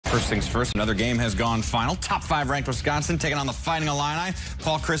First things first, another game has gone final. Top 5 ranked Wisconsin taking on the Fighting Illini.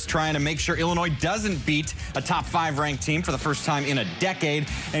 Paul Chryst trying to make sure Illinois doesn't beat a top 5 ranked team for the first time in a decade.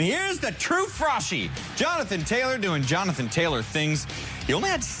 And here's the true Froshy, Jonathan Taylor, doing Jonathan Taylor things. He only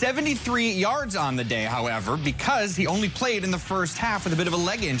had 73 yards on the day, however, because he only played in the first half with a bit of a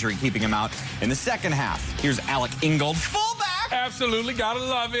leg injury, keeping him out in the second half. Here's Alec Ingold, fullback. Absolutely, gotta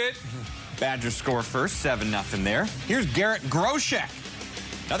love it. Badgers score first, 7-0 there. Here's Garrett Groshek.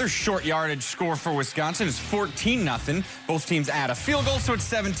 Another short yardage score for Wisconsin is 14-0. Both teams add a field goal, so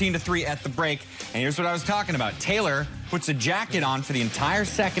it's 17-3 at the break. And here's what I was talking about. Taylor puts a jacket on for the entire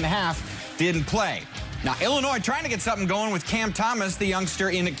second half, didn't play. Now, Illinois trying to get something going with Cam Thomas, the youngster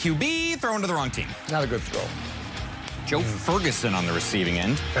in at QB, thrown to the wrong team. Not a good throw. Joe Ferguson on the receiving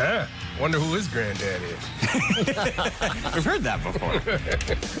end. Wonder who his granddad is. We've heard that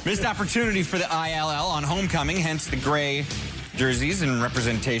before. Missed opportunity for the ILL on homecoming, hence the gray jerseys in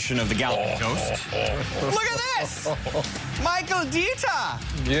representation of the Galloping Ghost. Look at this! Michael Dita!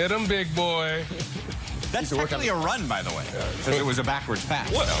 Get him, big boy. That's technically a run, by the way, because it was a backwards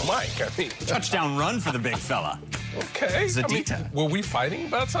pass. What, Mike? I mean, touchdown run for the big fella. Okay. Zadita. I mean, were we fighting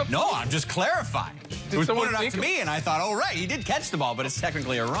about something? No, I'm just clarifying. It was pointed out to me, and I thought, oh, right, he did catch the ball, but it's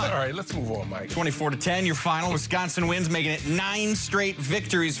technically a run. All right, let's move on, Mike. 24-10, your final. Wisconsin wins, making it 9 straight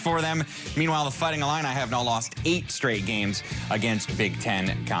victories for them. Meanwhile, the Fighting Illini have now lost 8 straight games against Big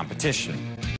Ten competition.